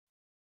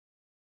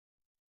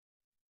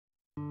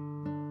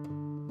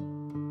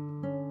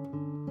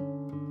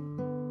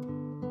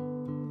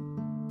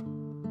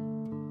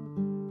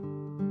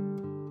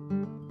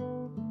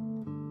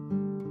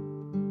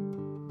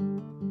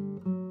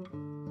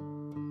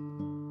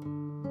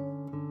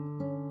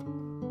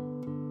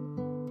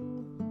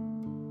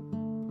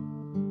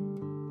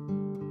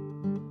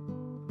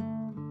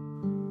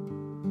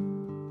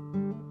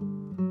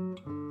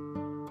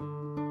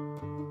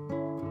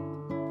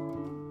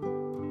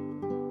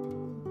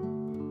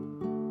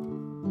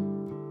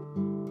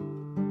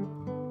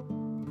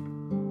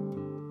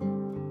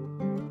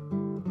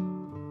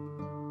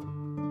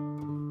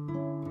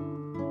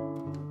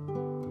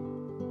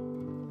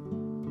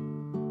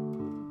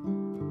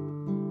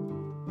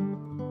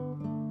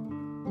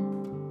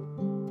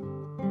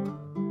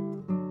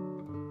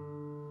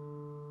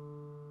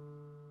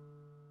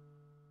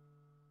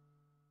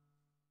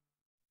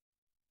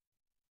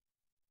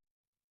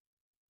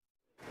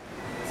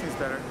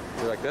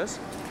this?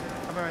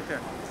 How about right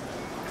there?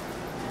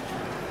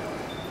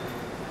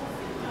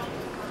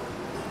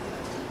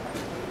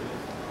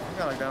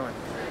 I like that one.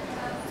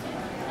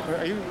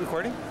 Are you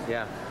recording?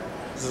 Yeah.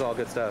 This is all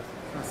good stuff.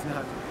 No, it's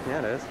not. Yeah,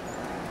 it is.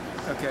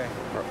 Okay.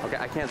 Okay,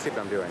 I can't see what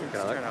I'm doing. Can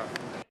I look?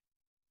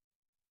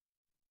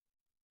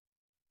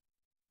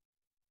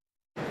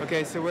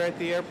 Okay, so we're at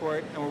the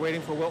airport and we're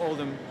waiting for Will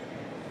Oldham.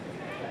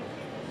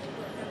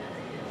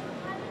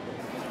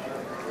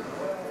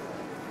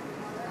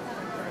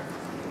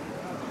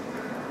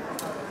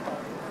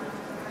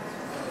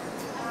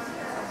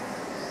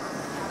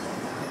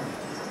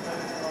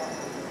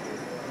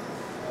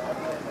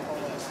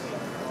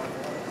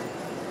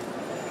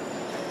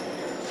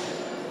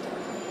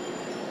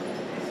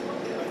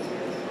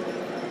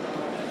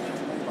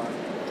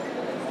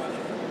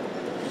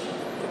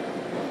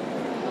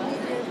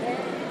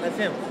 That's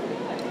him.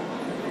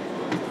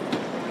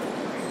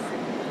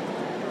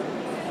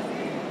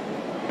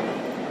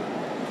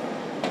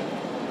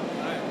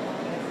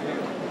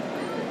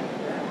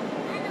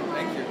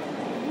 Thank you.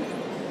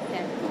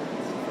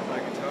 My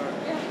guitar.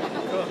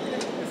 Cool.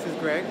 This is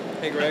Greg.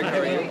 Hey Greg, how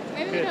are you?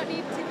 Maybe we don't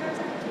need to go.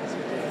 This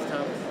is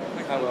Thomas.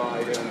 Hi, Will. How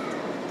you doing?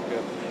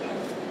 Good.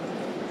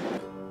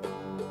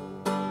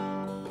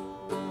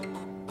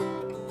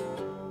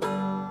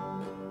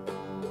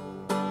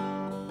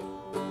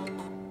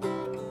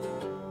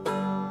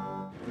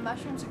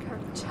 Mushrooms are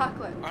covered in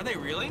chocolate. Are they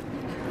really?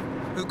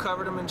 Who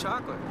covered them in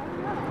chocolate?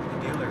 The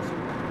dealers.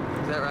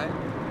 Is that right?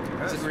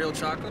 Is it real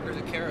chocolate or is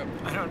it carob?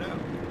 I don't know.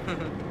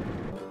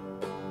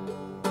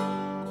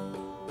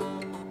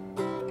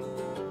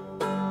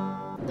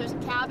 There's a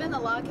cabin, a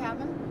log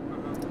cabin.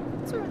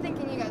 That's where we're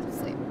thinking you guys would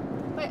sleep.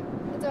 But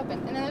it's open.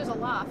 And then there's a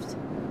loft.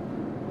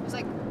 There's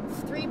like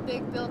 3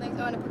 big buildings.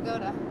 Oh, and a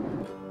pagoda.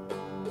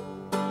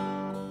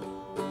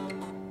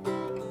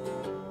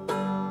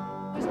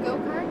 There's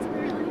go-karts,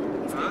 apparently.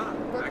 He's gonna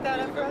work that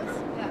up for us.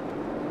 Yeah.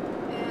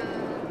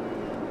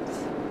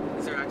 And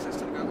Is there access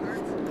to the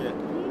go-karts? Yeah.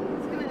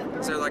 he's gonna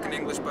Is there like an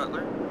English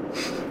butler?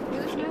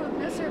 There's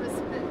no service,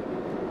 but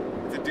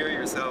It's a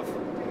do-it-yourself. for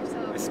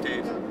yourself.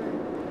 Escape. Go-kart.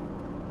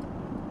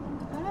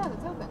 Oh no,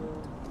 that's open.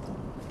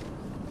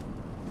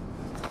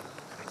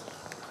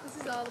 This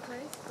is all the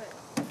place, but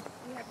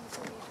we have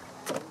utility.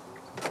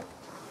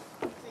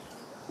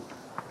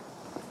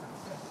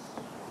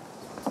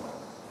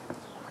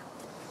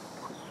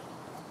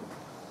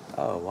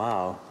 Oh,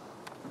 wow.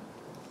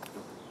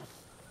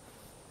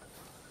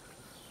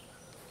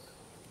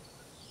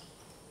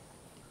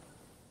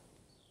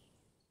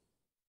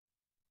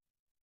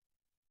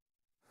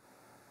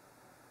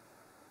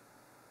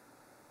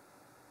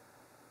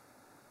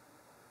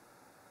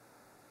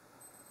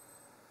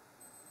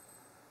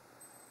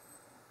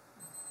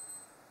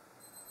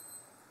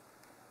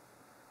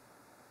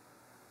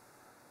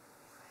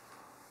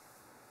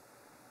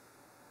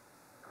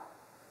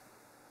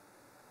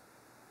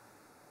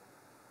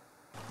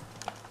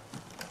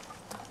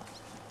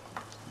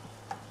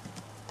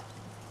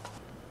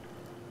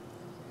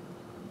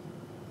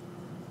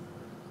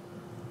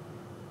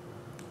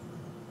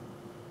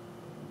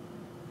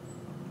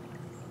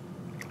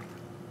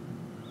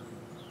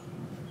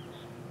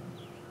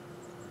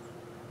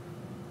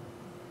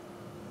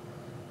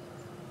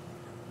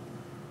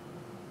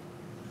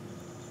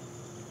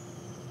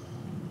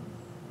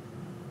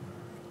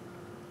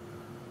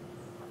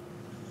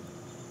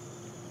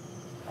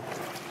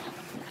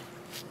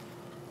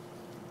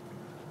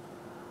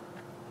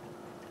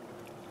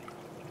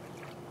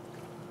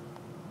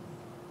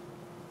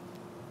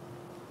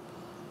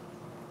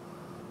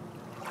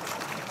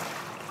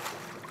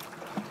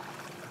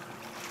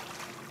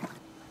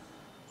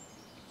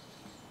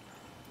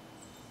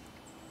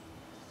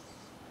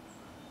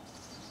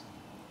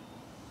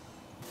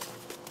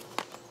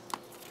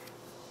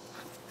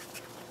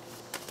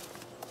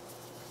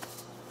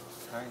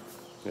 Hi.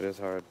 It is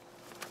hard.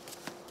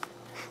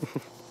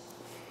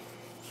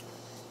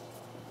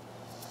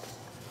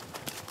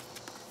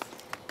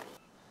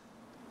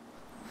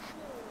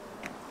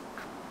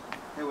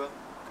 Hey Will.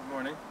 Good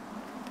morning.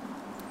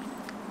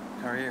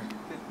 How are you?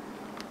 Good.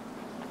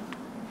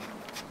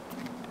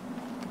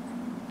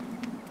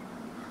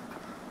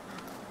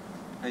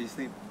 How you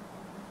sleep?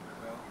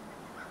 Well,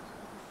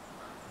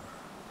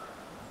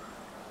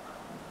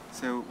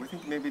 So we're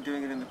thinking maybe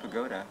doing it in the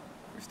pagoda,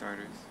 for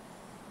starters.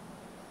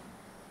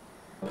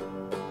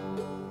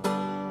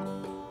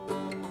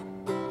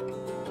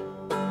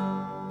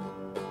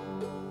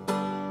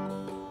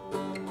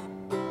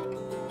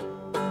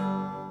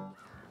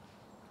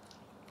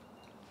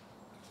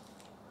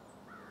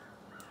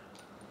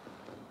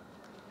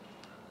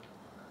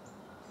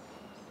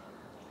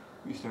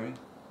 You starting?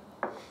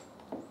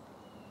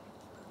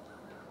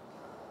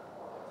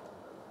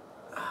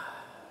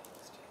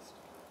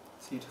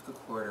 So you took a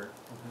quarter.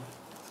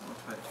 So I'll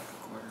try to take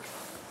a quarter.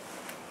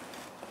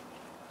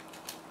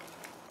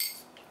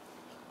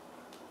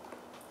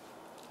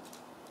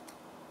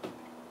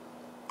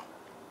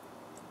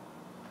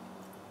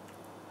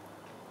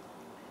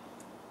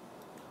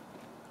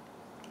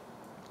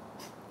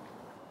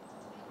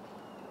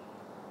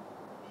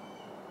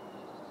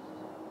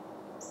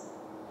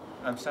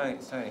 I'm starting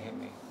to hit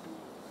me.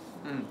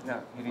 Yeah.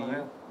 Hitting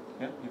you?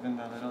 Yeah, even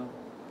a little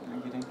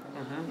getting.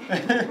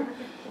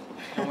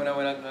 And when I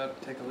went out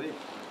to take a leak.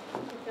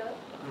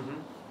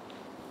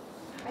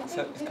 I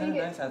So think, it's kind of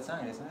nice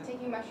outside, isn't it?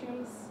 taking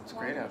mushrooms. It's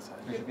great outside.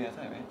 We should be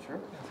outside, right? Sure.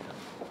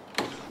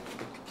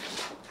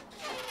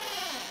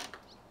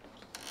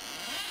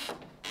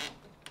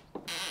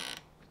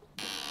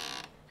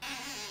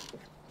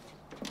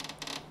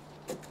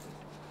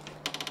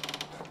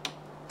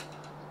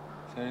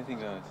 So anything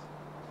goes.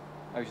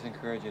 I just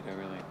encourage you to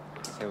really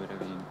say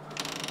whatever you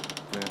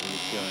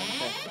feel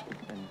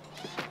and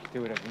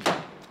do whatever you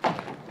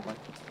want.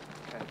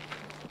 Okay.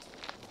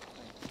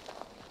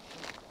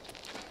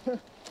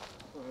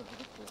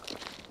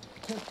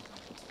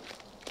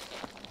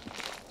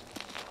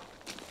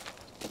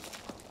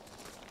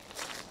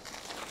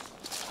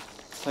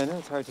 I know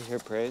it's hard to hear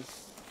praise.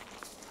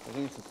 I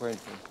think it's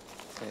important to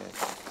say it.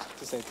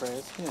 To say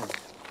praise? Yeah.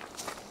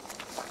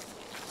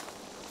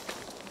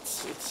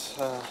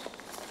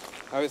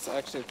 I was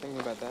actually thinking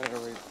about that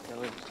earlier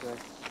today.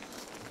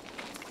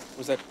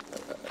 Was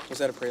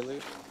that a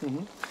prelude?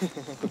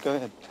 But go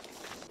ahead.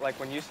 Like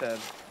when you said,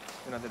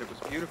 that it was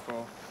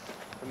beautiful,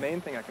 the main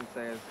thing I can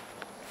say is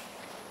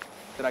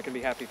that I can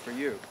be happy for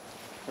you.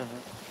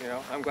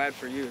 I'm glad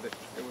for you that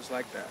it was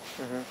like that.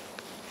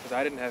 Because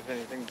I didn't have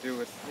anything to do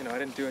with, I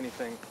didn't do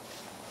anything.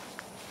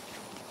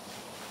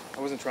 I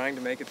wasn't trying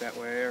to make it that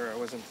way, or I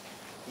wasn't,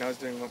 I was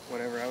doing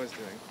whatever I was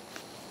doing.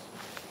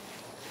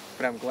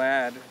 But I'm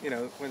glad,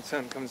 when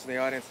someone comes to the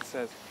audience and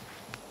says,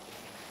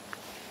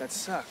 that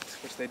sucked,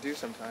 which they do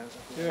sometimes.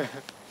 Yeah.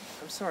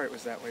 I'm sorry it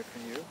was that way for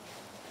you.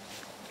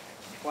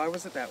 Why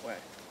was it that way?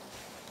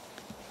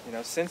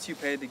 Since you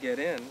paid to get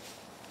in,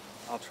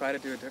 I'll try to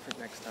do it different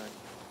next time.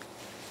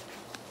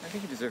 I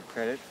think you deserve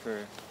credit for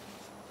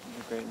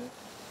the greatness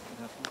that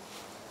happened.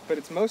 But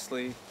it's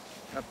mostly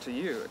up to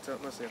you. It's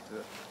mostly up to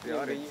the But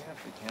audience. you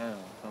have to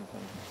channel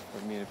something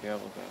for me to be able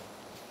to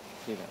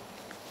see that.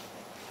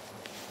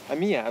 I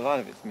mean, yeah, a lot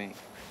of it's me.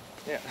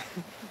 Yeah.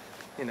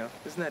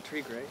 Isn't that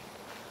tree great?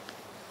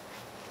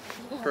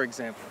 For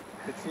example.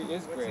 The tree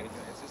is great.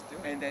 It's just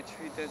doing And that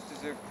tree does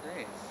deserve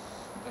praise,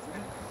 doesn't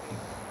it?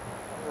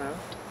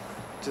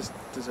 just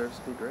deserves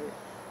to be great.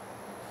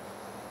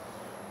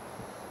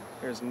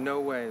 There's no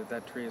way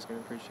that tree is going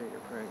to appreciate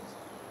your praise.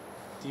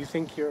 Do you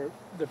think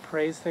the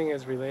praise thing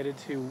is related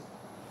to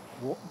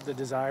the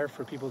desire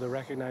for people to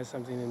recognize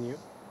something in you?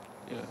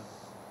 Yeah.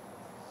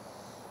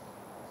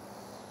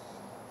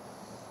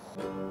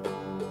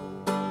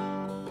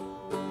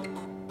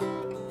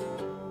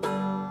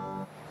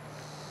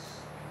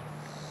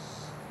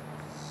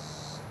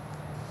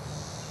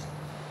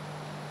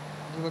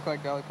 You look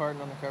like Dolly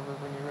Parton on the cover of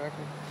her new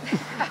record.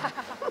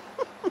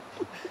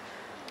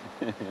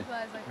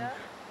 Lies like that?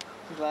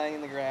 She's lying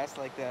in the grass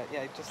like that.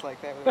 Yeah, just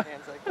like that with her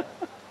hands like that.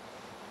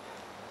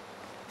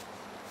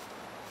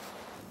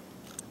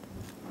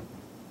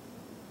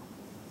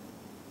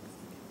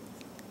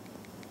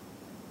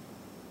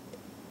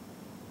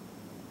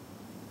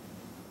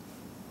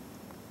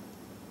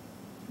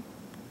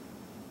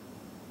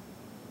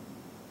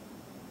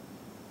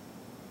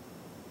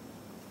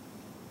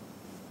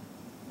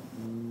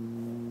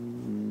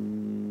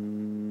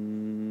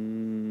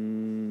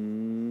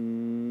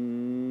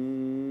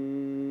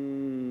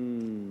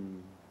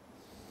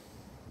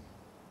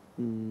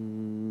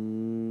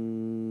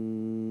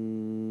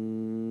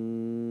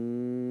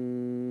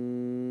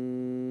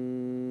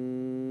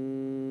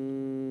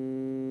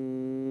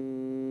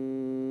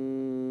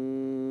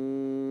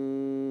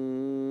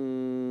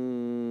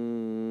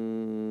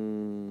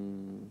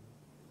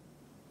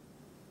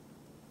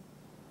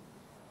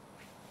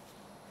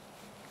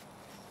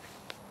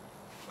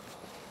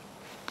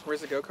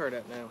 Where's the go-kart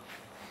at now?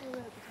 We're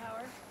at the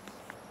tower.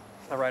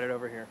 I'll ride it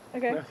over here.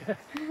 Okay.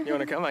 You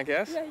want to come, I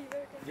guess? Yeah, you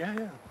better come.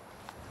 Yeah.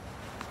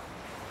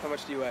 How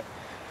much do you weigh?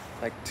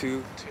 Like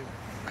two?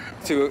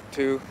 Two.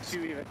 Two.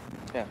 Two even.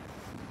 Yeah.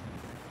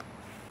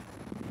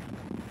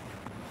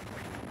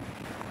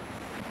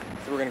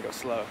 So we're gonna go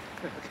slow.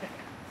 Okay.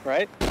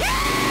 Right?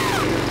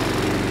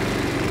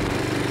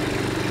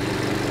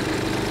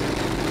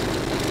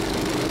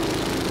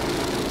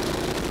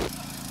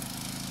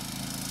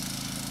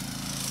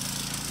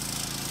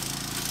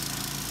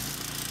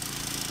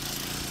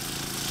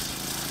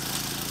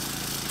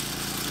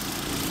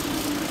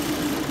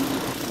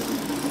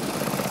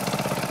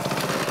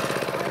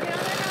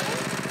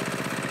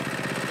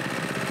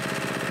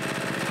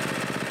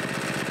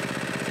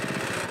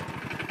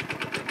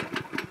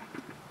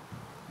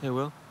 Hey,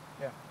 Will?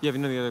 Yeah. You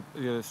haven't done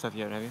the other stuff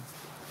yet, have you?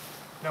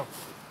 No.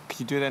 Could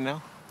you do that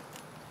now?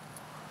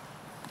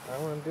 I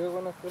want to do it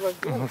when I feel like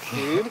doing it,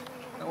 dude.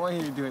 I want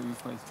you to do it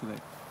before it's too late.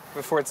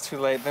 Before it's too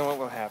late, then what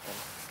will happen?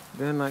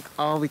 Then, like,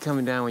 I'll be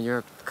coming down when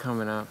you're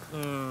coming up.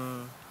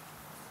 Wouldn't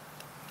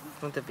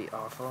that be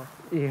awful?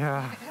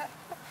 Yeah.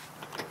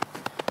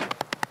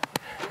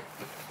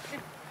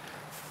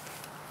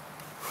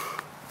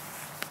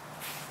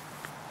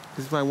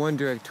 This is my one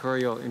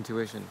directorial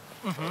intuition.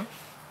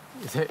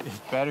 It's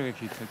better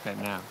if you took that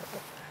now.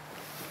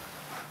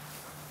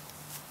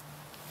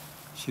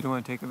 So you don't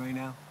want to take it right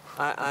now?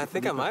 I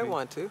think I might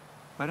want to.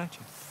 Why don't you?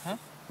 Huh?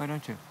 Why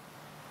don't you?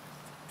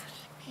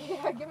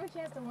 Yeah, give him a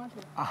chance to want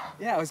to.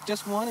 Yeah, I was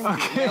just wanting to.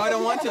 Now I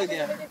don't want to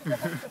again.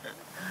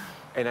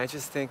 And I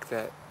just think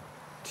that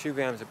 2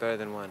 grams are better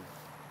than 1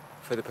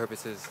 for the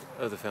purposes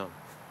of the film.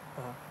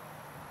 Uh-huh.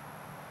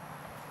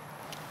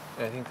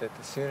 And I think that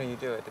the sooner you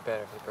do it, the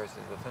better for the purposes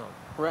of the film.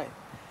 Right.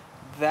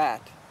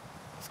 That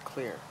is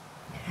clear.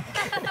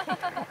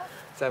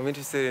 So I'm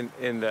interested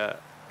in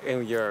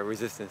your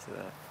resistance to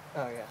that.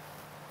 Oh, yeah.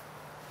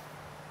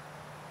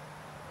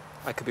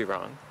 I could be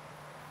wrong.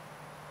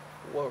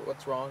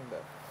 What's wrong,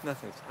 though?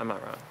 Nothing. I'm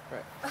not wrong.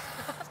 Right.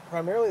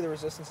 Primarily, the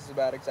resistance is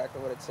about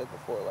exactly what it said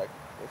before. Like,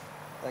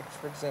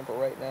 for example,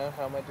 right now,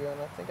 how am I doing?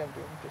 I think I'm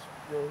doing just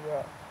really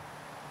well.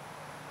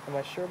 Am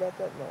I sure about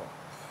that? No.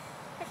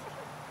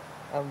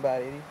 I'm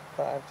about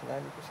 85 to 90%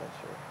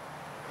 sure.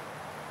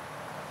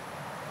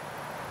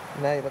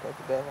 Now you look like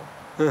the devil.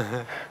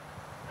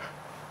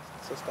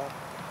 So stop.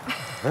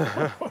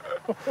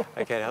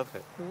 I can't help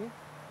it. Hmm?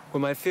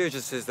 Well, my fear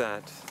just is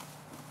that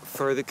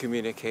further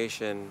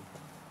communication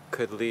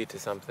could lead to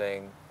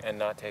something, and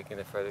not taking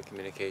the further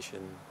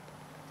communication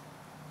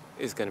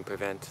is going to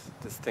prevent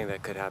this thing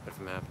that could happen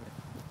from happening.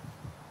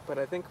 But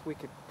I think we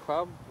could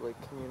probably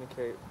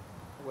communicate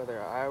whether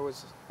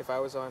if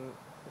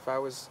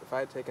I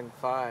had taken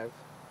 5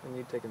 and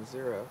you'd taken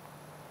 0,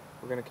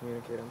 we're going to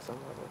communicate on some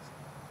levels,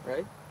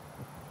 right?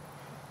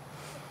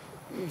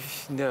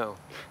 No.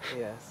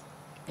 Yes.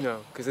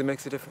 No, because it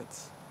makes a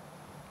difference.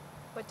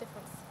 What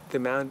difference? The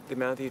amount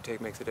that you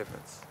take makes a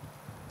difference.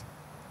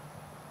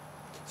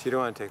 So you don't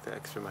want to take the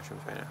extra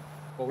mushrooms right now.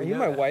 Well, Are you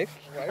my wife?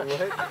 What?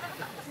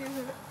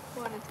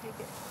 Want to take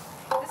it.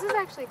 This is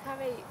actually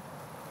Caveh.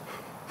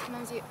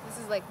 Sometimes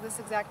this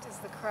exact is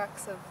the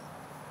crux of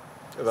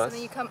Of us?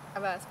 something you come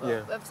of us. Well,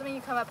 Yeah. of something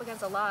you come up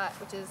against a lot,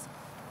 which is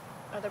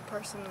other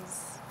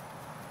person's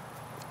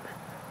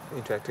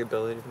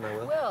Intractability to my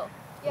will? will.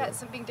 Yeah, Yeah. it's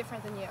something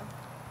different than you.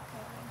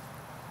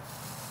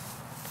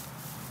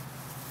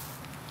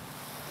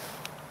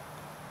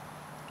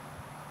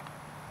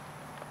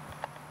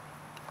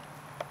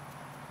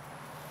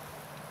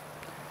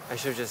 I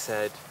should have just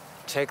said,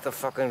 take the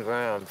fucking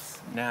grams.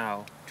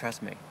 Now,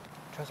 trust me.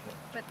 Trust me.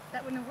 But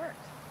that wouldn't have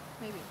worked.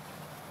 Maybe.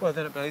 Well,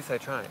 then at least I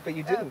tried. But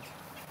you didn't.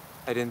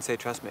 I didn't say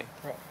trust me.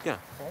 Right. Yeah.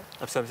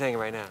 Right. So I'm saying it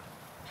right now.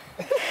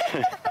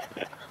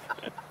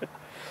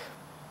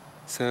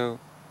 So,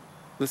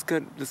 let's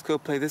go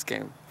play this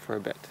game for a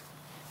bit.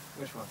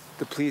 Which one?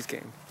 The please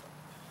game.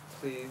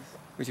 Please.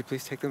 Would you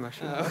please take the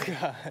mushroom? Oh,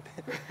 God.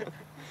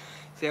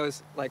 See, I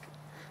was like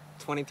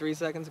 23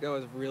 seconds ago, I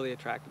was really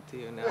attracted to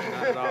you, now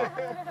not at all.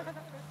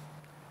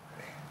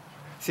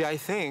 See, I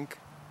think,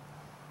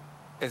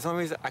 as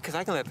long as, because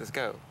I can let this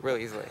go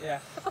really easily.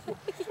 Yeah.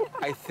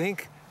 I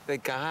think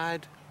that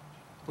God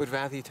would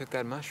rather you took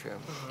that mushroom.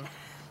 Mm-hmm.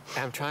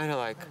 And I'm trying to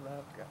like I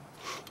love God.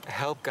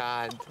 help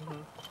God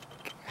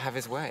have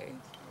his way.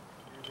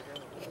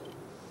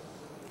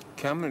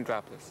 Okay, I'm gonna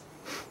drop this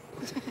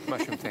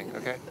mushroom thing,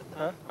 okay?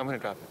 Huh? I'm gonna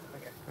drop it.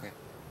 Okay. Okay.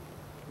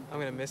 I'm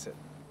gonna miss it.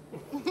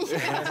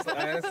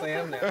 I honestly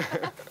am now.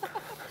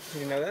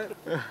 You know that?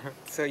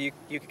 So you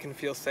can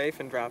feel safe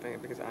in dropping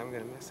it because I'm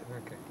gonna miss it.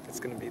 Okay. It's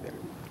gonna be there.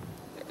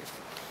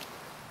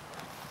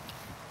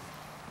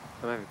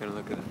 I'm not even gonna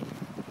look at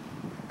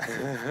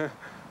it.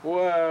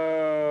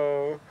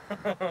 Whoa!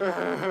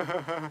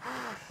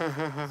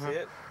 See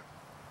it?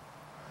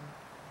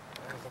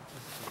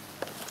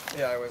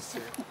 Yeah, I was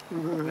too.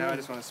 Now I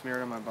just want to smear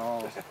it on my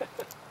balls.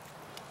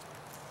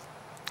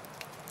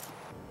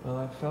 Well,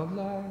 I felt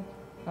like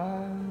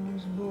I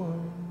was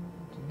born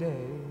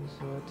today,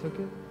 so I took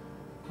it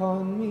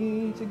upon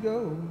me to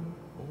go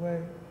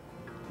away,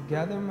 to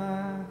gather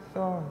my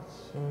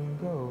thoughts and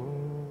go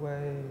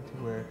away to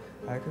where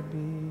I could be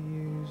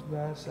used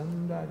by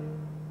somebody.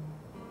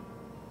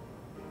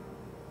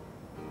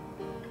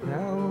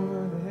 Now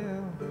over the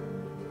hill,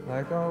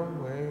 like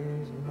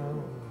always, you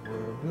know,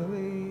 were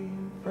Billy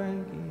and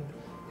Frankie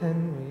and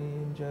Henry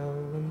and Joe,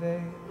 and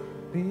they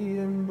beat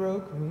and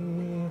broke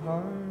me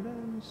hard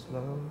and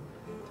slow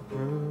to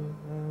prove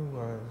I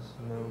was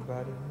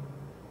nobody.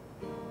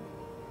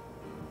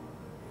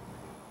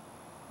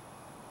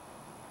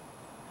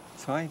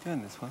 So how are you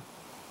doing this one?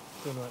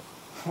 Doing what?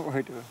 What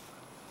we're doing?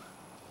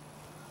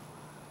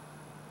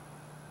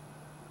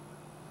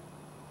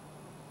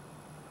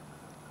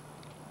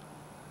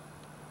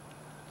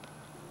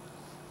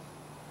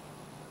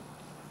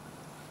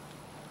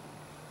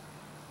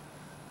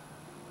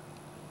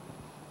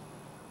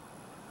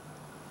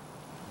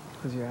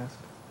 Because you asked.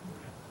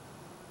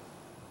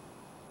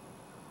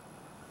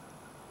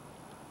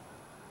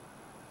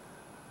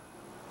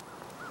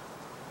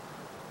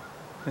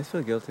 I just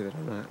feel guilty that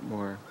I'm not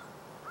more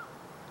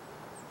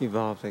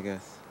evolved, I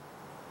guess.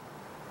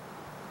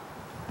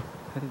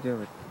 How do you deal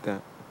with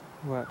that?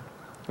 What?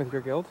 With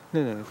your guilt?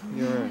 No,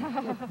 you're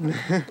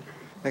right.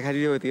 Like, how do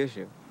you deal with the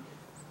issue?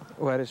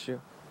 What issue?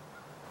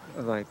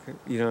 Like,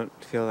 you don't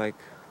feel like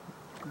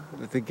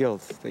the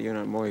guilt that you're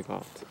not more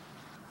evolved.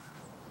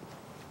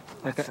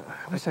 Like, I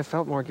wish I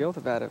felt more guilt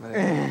about it. But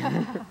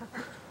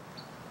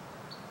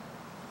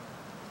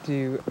do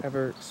you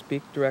ever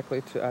speak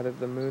directly to either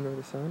the moon or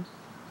the sun?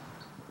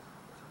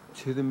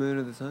 To the moon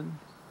or the sun?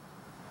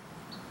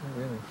 Not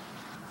really.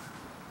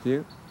 Do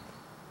you?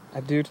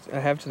 I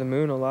have to the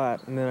moon a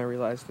lot, and then I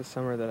realized this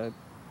summer that I've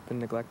been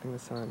neglecting the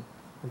sun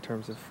in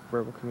terms of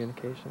verbal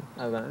communication.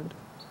 Out loud?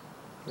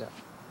 Yeah.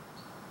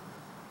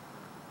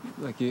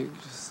 Like you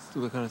just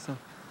what kind of stuff?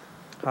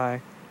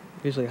 Hi.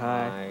 Usually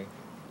hi.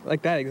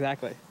 Like that,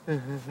 exactly.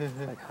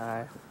 Like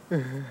hi.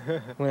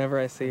 Whenever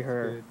I see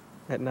her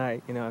at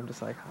night, you know, I'm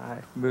just like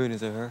hi. Moon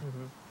is a her.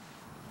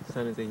 Mm-hmm.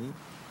 Sun is a he.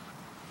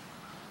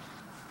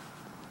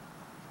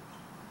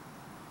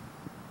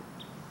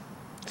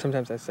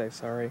 Sometimes I say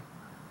sorry,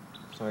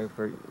 Sorry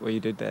for what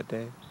you did that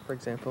day. for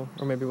example,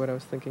 or maybe what I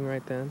was thinking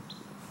right then.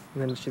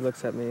 And then she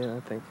looks at me and I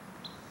think,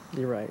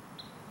 you're right.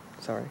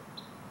 Sorry.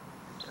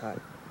 Hi.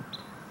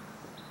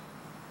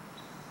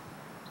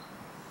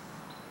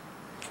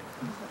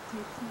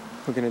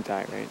 We're gonna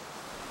die, right?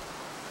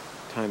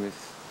 Time is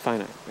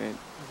finite, right?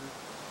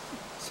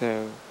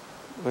 So,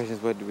 the question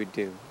is, what do we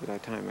do with our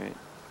time, right?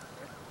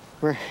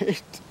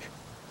 Right.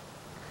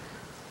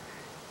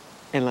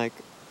 And like,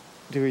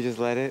 do we just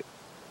let it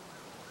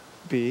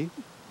be?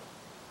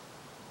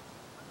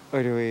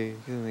 Or do we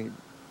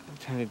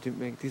try to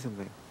do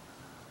something?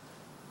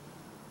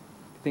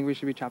 You think we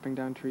should be chopping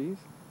down trees?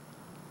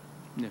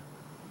 No.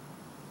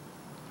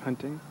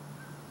 Hunting?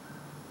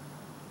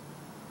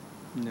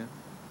 No.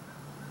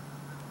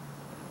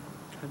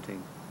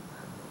 Hunting.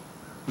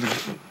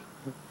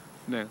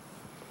 No.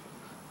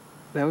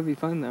 That would be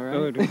fun though, right? That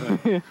would be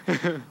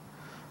fun.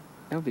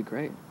 That would be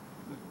great.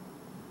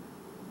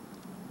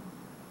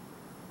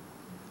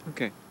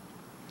 Okay.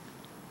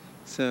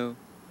 So,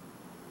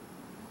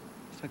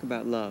 let's talk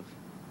about love.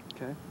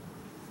 Okay.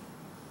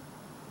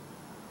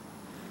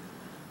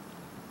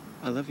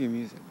 I love your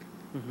music.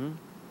 Mm-hmm.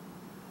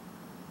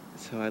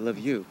 So I love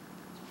you.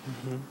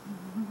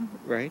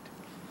 Mm-hmm. Right?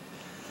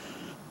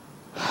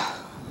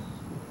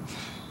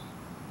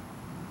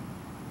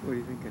 What are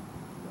you thinking?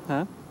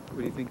 Huh? What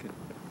are you thinking?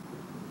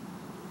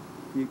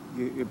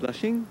 You're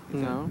blushing?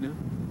 No. No?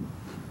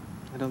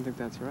 I don't think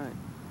that's right.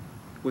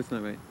 What's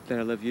not right? That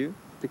I love you?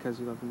 Because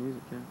you love the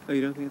music, yeah. Oh,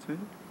 you don't think it's right?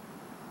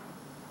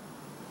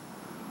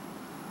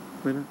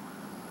 Why not?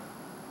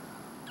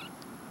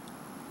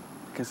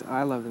 Because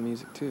I love the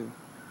music too.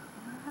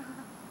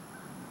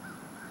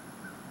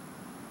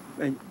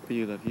 But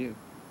you love you.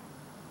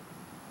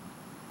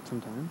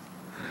 Sometimes.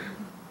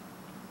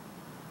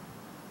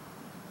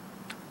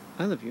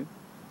 I love you.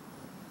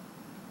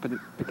 But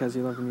because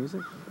you love the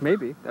music?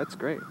 Maybe. That's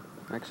great,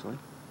 actually.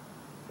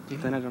 Yeah.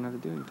 Then I don't have to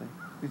do anything.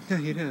 No,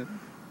 you don't.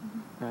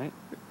 Right?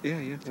 Yeah,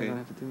 you have I to. don't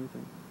have to do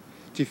anything.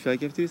 Do you feel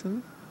like you have to do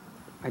something?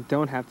 I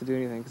don't have to do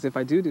anything. Because if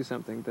I do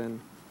something,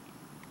 then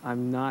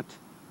I'm not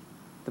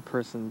the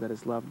person that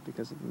is loved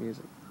because of the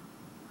music.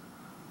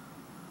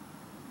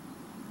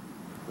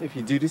 If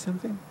you do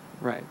something?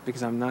 Right,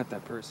 because I'm not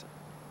that person.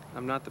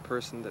 I'm not the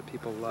person that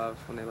people love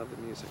when they love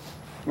the music.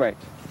 Right.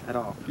 At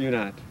all. You're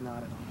not. Not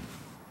at all.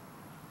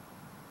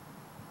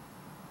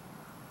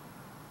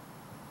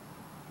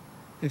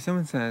 If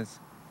someone says,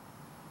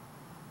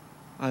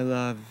 I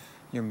love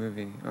your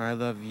movie, or I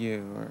love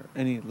you, or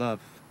any love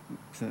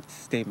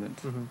statement.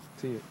 Mm-hmm.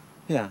 To you.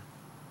 Yeah.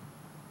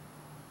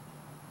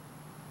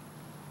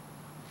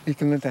 You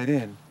can let that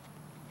in.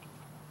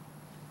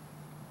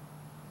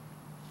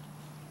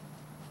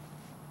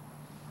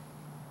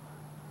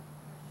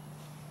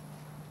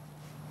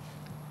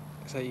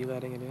 Is that you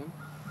letting it in?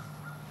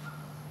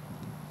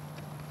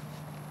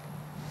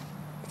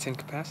 It's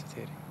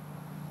incapacitating.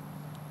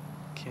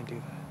 Can't do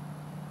that.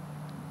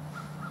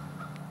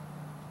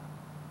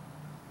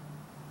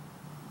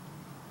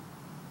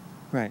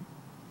 Right.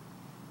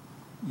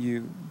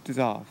 You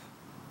dissolve.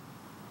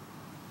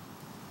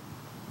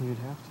 You'd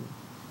have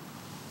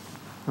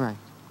to. Right.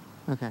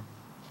 Okay.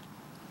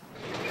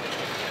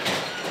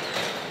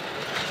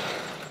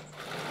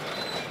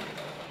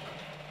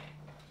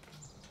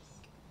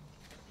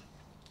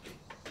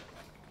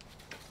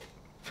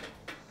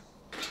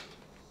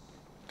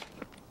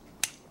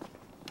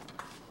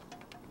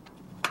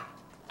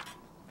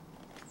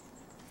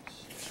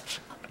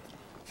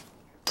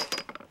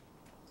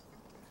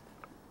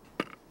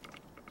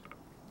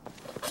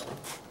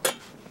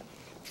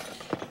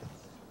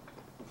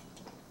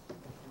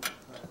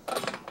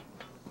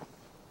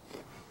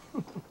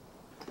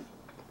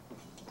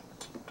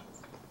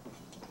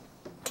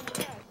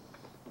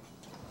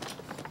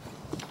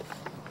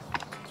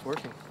 It's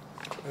working.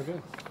 Oh,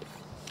 good.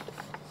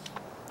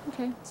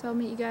 Okay, so I'll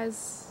meet you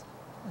guys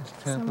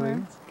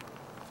somewhere.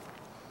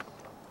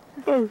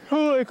 I'm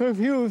totally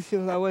confused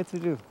about what to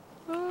do.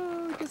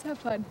 Oh, just have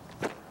fun.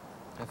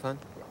 Have fun?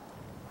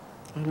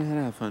 I don't know how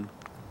to have fun.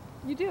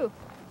 You do.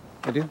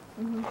 I do?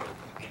 Mm-hmm.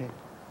 Okay.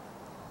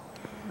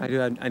 I do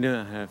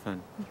know how to have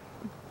fun. Do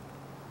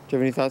you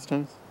have any thoughts,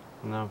 Thomas?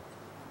 No.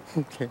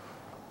 Okay.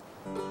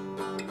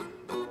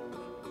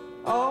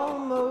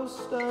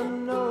 Almost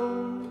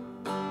unknown.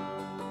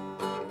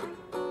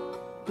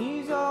 He's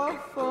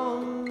off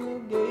on the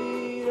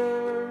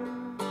gator,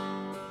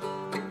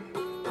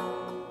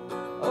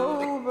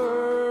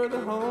 over the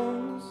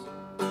homes.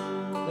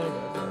 There you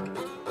go, sorry.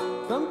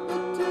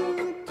 Trumpet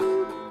toot,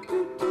 toot,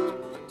 toot,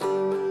 toot,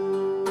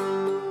 toot,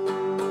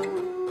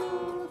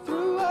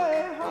 through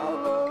a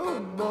hollow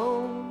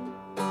bone,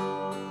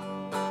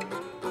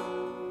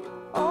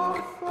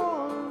 off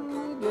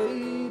on the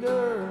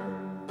gator,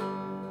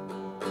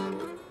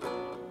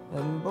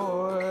 and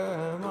boy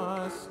am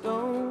I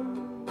stoned.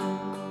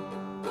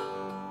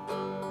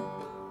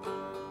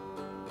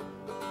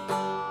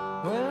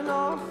 Went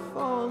off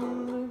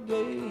on the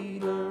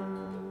gator,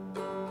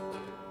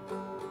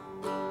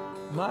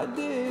 my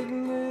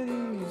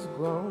dignity's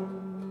grown.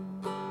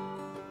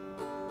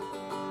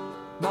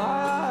 My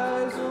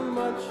eyes are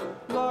much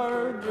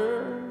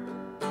larger,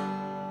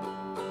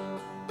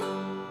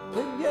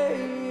 the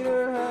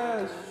gator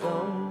has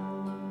shown.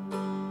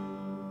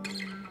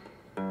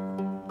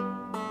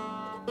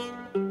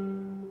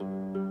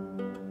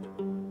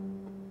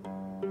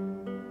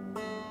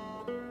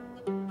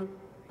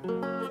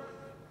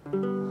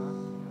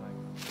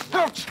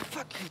 Ouch!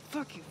 Fuck you,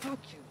 fuck you, fuck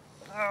you.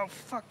 Oh,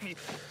 fuck me.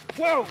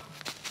 Whoa!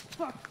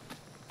 Fuck.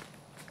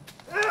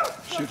 Ow!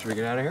 Shoot, should we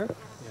get out of here?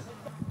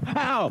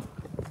 Ow!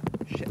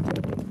 Shit.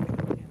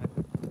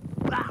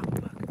 Ah,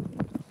 fuck.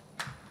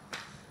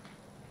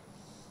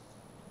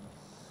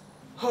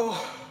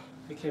 Oh.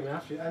 He came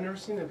after you. I've never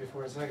seen that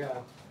before. It's like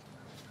a...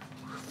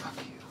 Fuck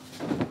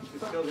you.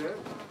 You still there?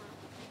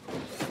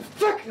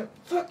 Fuck him!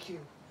 Fuck you!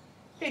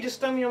 He just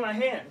stung me on my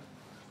hand.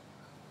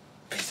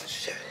 Piece of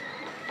shit.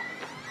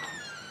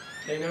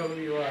 They know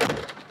who you are.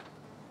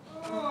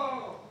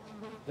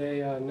 They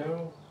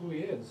know who he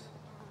is.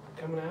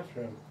 They're coming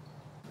after him.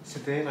 So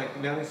they like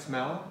know the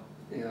smell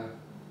Yeah.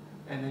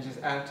 and they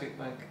just act it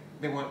like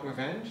they want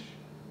revenge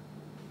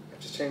I've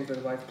just changed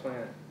their life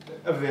plan.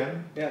 of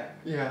them. Yeah.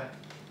 Yeah.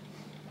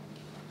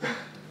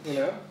 You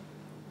know?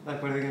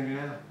 Like what are they gonna do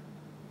now?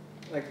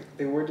 Like,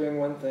 they were doing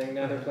one thing,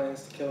 now their plan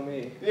is to kill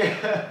me.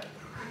 Yeah.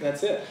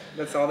 That's it.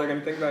 That's all they're gonna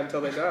think about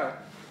until they die.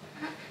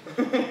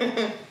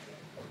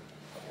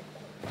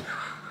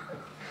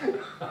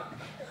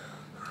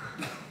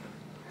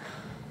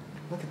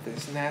 Look at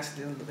this,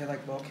 nasty. They're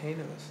like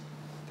volcanoes.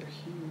 They're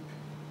huge.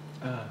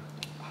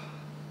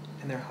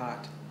 And they're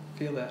hot.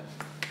 Feel that.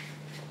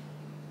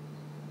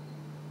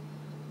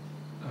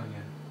 Oh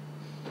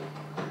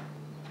yeah.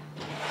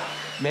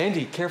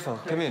 Mandy, careful.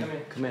 Come in.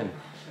 Come in.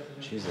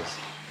 Jesus.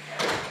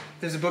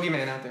 There's a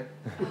boogeyman out there.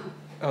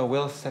 Oh,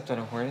 Will stepped on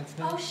a hornet's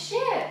nest. Oh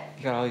shit!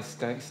 He got all these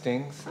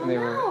stings, Oh and they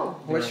were. no!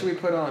 What should we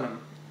put on them?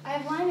 I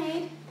have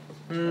limeade.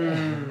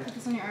 Mmm. Put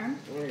this on your arm.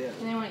 Oh yeah.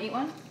 And then want to eat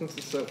one? This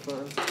is so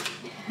fun.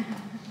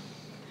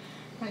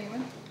 Want to eat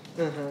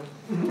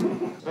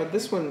one?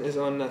 This one is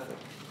on nothing.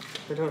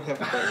 I don't have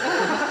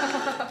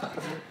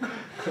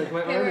like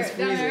my Okay, arm wait, is down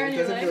freezing. there, It and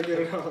you're doesn't feel like- good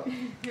at all.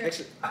 Here.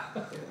 Actually,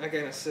 I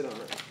gotta sit on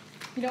it.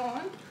 You don't want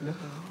one? No.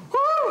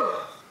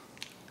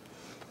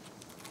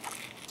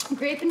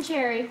 Grape and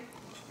cherry.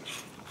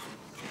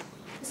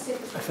 I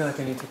feel like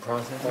I need to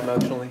process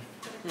emotionally.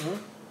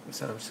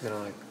 So I'm just gonna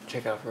like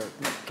check out for a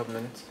couple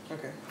minutes.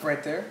 Okay.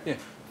 Right there? Yeah.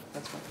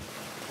 That's fine.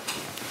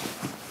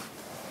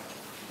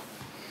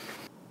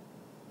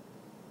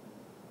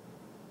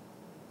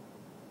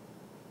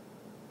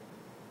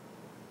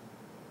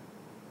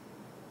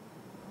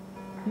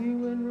 You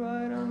went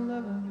right on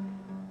loving.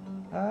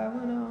 I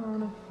went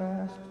on a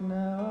fast.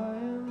 Now I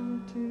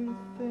am too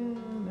thin,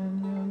 and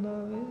your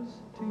love is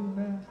too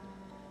vast.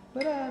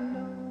 But I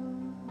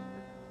know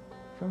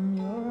from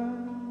your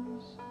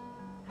eyes,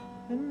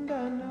 and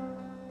I know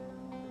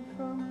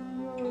from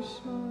your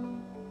smile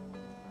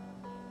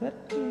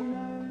that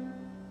tonight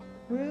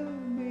will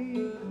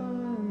be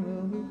fine.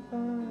 We'll be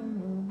fine.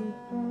 We'll be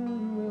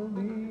fine. We'll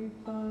be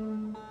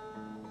fine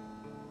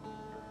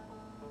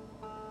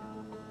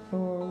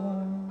for a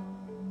while.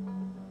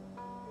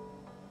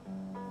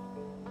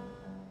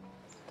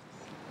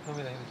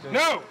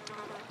 No!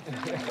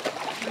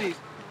 Please.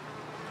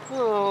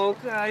 Oh,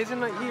 God, he's in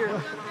my ear.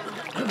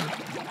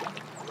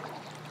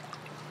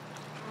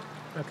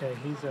 Okay,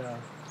 he's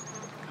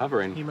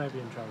Hovering. he might be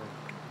in trouble.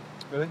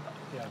 Really?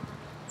 Yeah.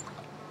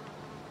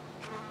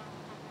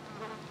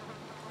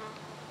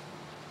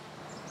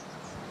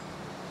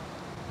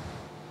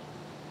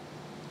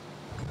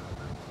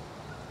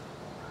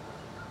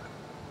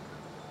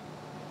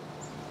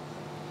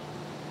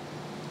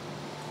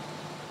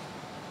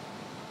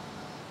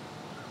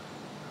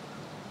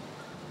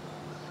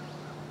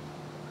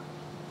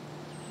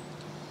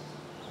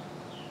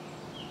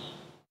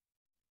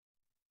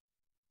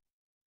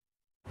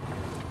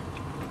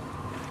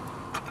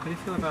 How do you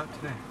feel about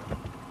today?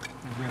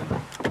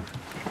 Really?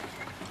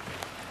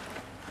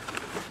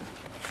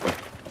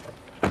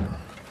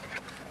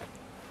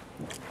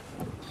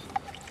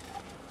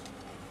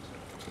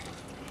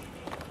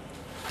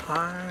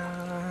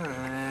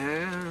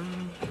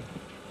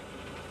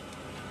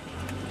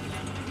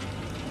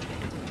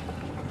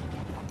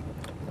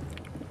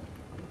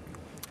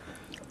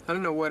 I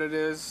don't know what it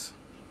is.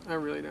 I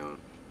really don't.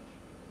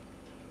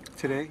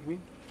 Today, you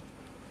mean?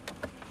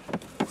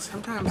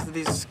 Sometimes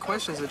these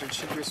questions that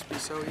should just be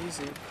so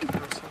easy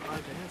are so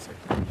hard to answer.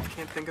 I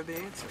can't think of the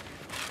answer.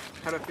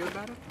 How do I feel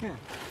about it? Yeah.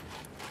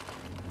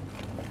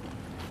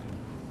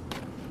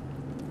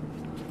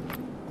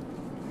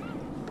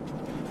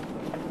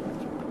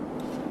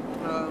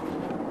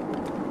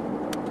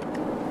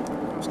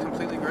 It was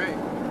completely great.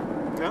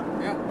 Yeah?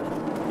 Yeah.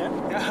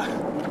 Yeah?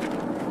 Yeah.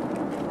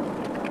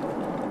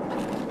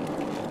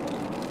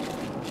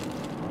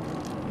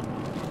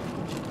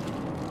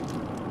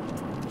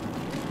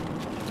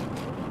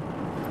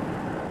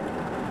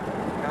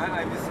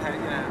 I just had, I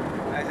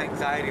had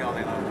anxiety all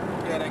day long.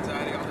 You had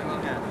anxiety all day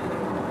long? Yeah.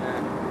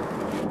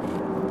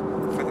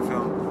 For the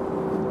film.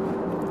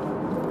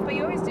 But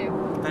you always do.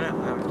 I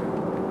know, I always do.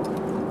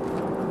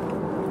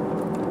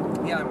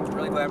 Yeah, I'm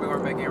really glad we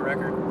weren't making a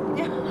record.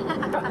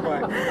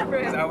 Why?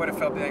 Because I would have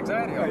felt the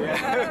anxiety all day.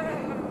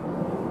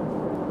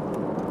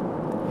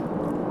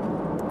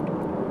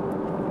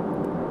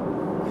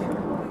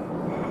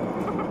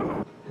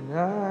 And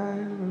I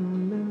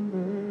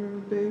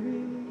remember,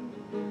 baby,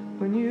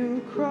 when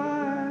you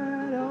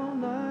cried all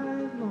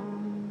night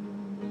long.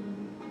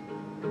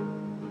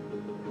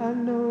 I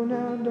know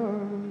now,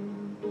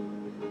 darling,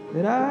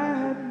 that I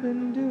had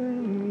been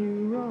doing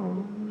you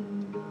wrong.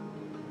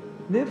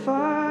 And if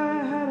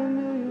I had $1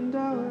 million,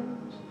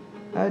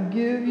 I'd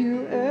give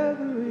you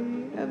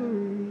every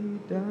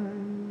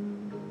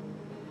dime,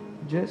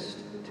 just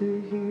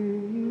to hear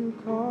you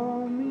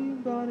call me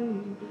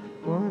Bonnie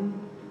one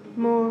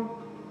more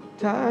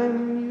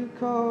time. You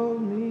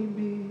called me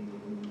B-O-N-N-Y.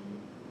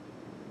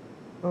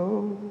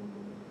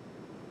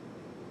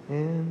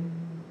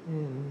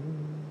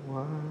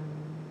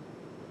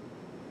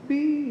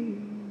 B-O-N-N-Y,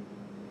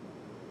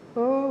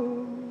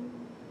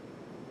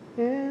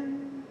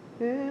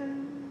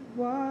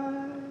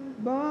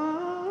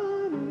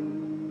 Bonnie.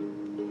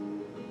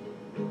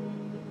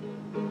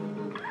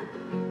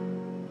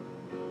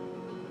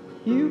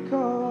 You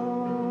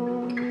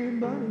call me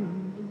Bonnie.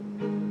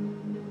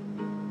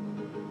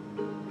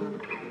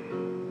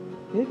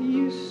 It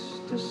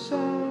used to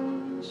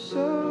sound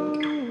so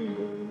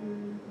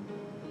good.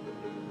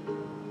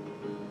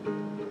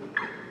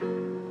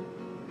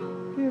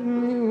 Give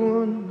me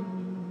one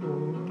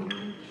more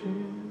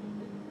chance.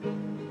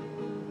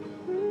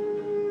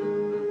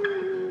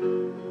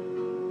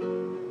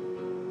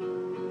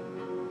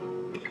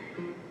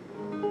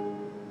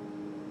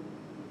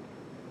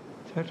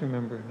 It's hard to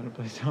remember how to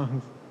play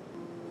songs.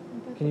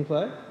 Can you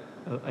play?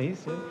 I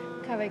used to.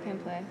 Caveh can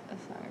play a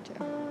song or two.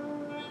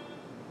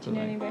 Do you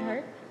know any by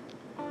heart?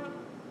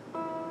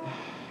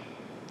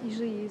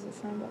 Usually you use a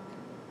songbook.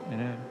 I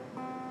know.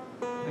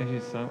 I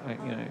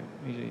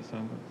usually use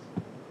songbooks.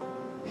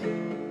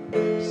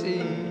 C,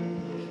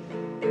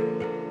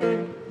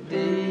 D.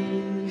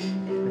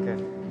 Okay.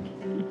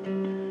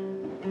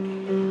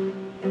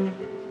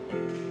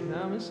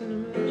 I'm a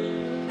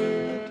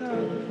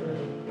cinematographer.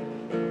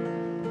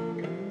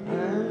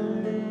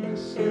 I'm a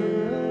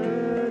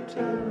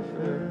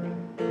cinematographer.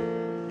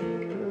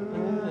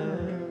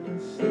 I'm a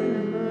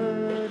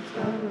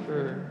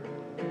cinematographer.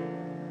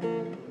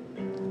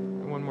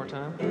 One more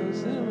time. I'm a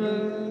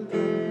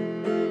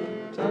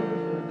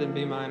cinematographer. Then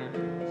B minor.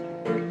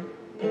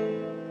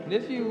 And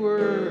if you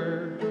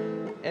were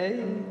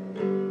A,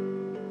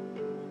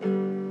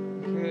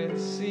 you could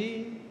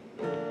C,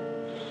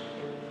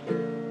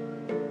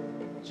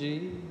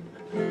 G.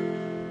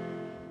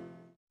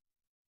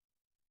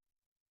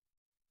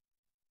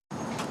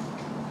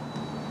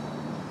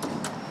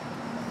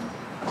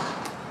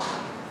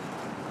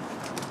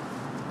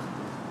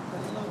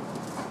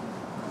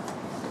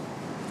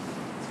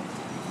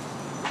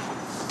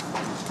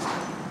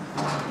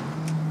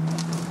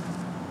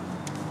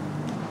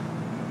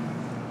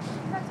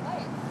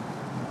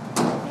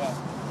 Yeah.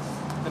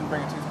 Didn't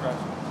bring a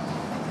toothbrush.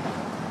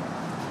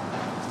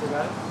 Still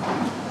got it?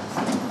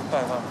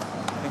 Bye, Mom.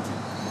 Thank you.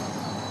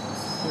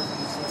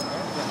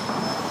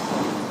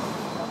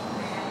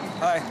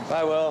 Hi.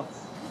 Bye, Will.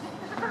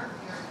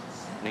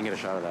 Didn't get a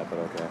shot of that, but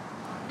okay.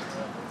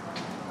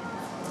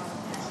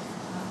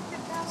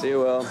 See you,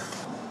 Will.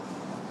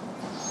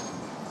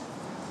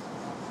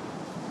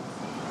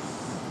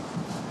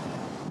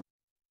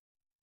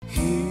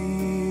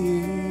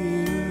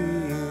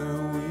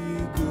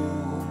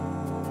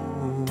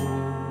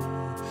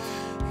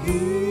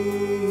 Here